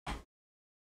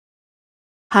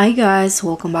Hi guys,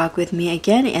 welcome back with me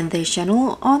again in this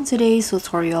channel. On today's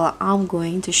tutorial, I'm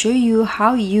going to show you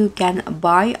how you can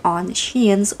buy on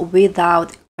Shein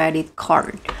without credit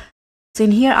card. So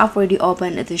in here, I've already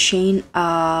opened the Shein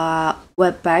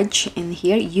web page in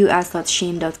here,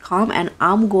 us.shein.com, and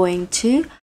I'm going to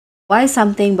buy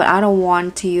something, but I don't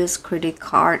want to use credit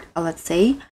card, let's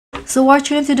say. So what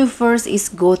you need to do first is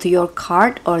go to your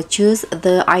cart or choose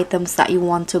the items that you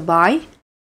want to buy.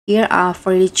 Here I've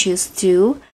already choose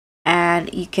two,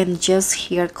 and you can just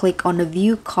here click on the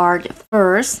view card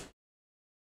first.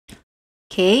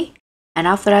 Okay, and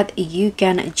after that you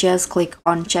can just click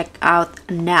on check out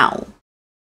now.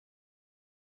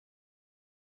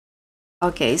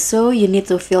 Okay, so you need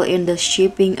to fill in the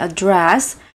shipping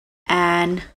address.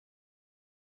 And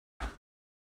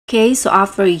okay, so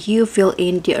after you fill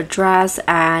in the address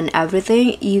and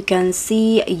everything, you can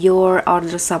see your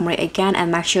order summary again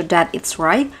and make sure that it's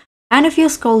right. And if you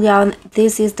scroll down,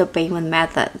 this is the payment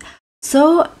method.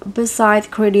 So besides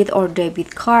credit or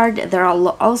debit card, there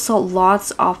are also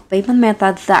lots of payment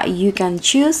methods that you can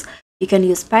choose. You can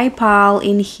use PayPal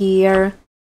in here.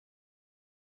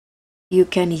 You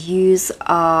can use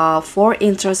for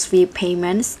interest-free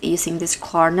payments using this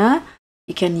Klarna.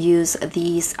 You can use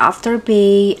these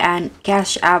Afterpay and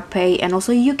Cash App Pay, and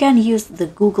also you can use the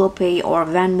Google Pay or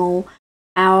Venmo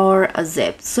or a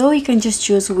Zip. So you can just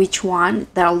choose which one.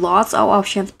 There are lots of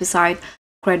options beside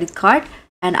credit card,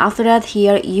 and after that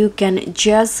here you can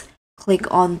just click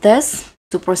on this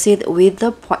to proceed with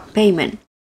the payment,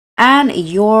 and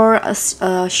your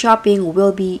shopping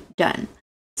will be done.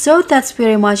 So that's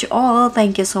pretty much all.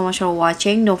 Thank you so much for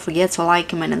watching. Don't forget to like,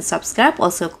 comment, and subscribe.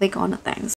 Also click on the thanks.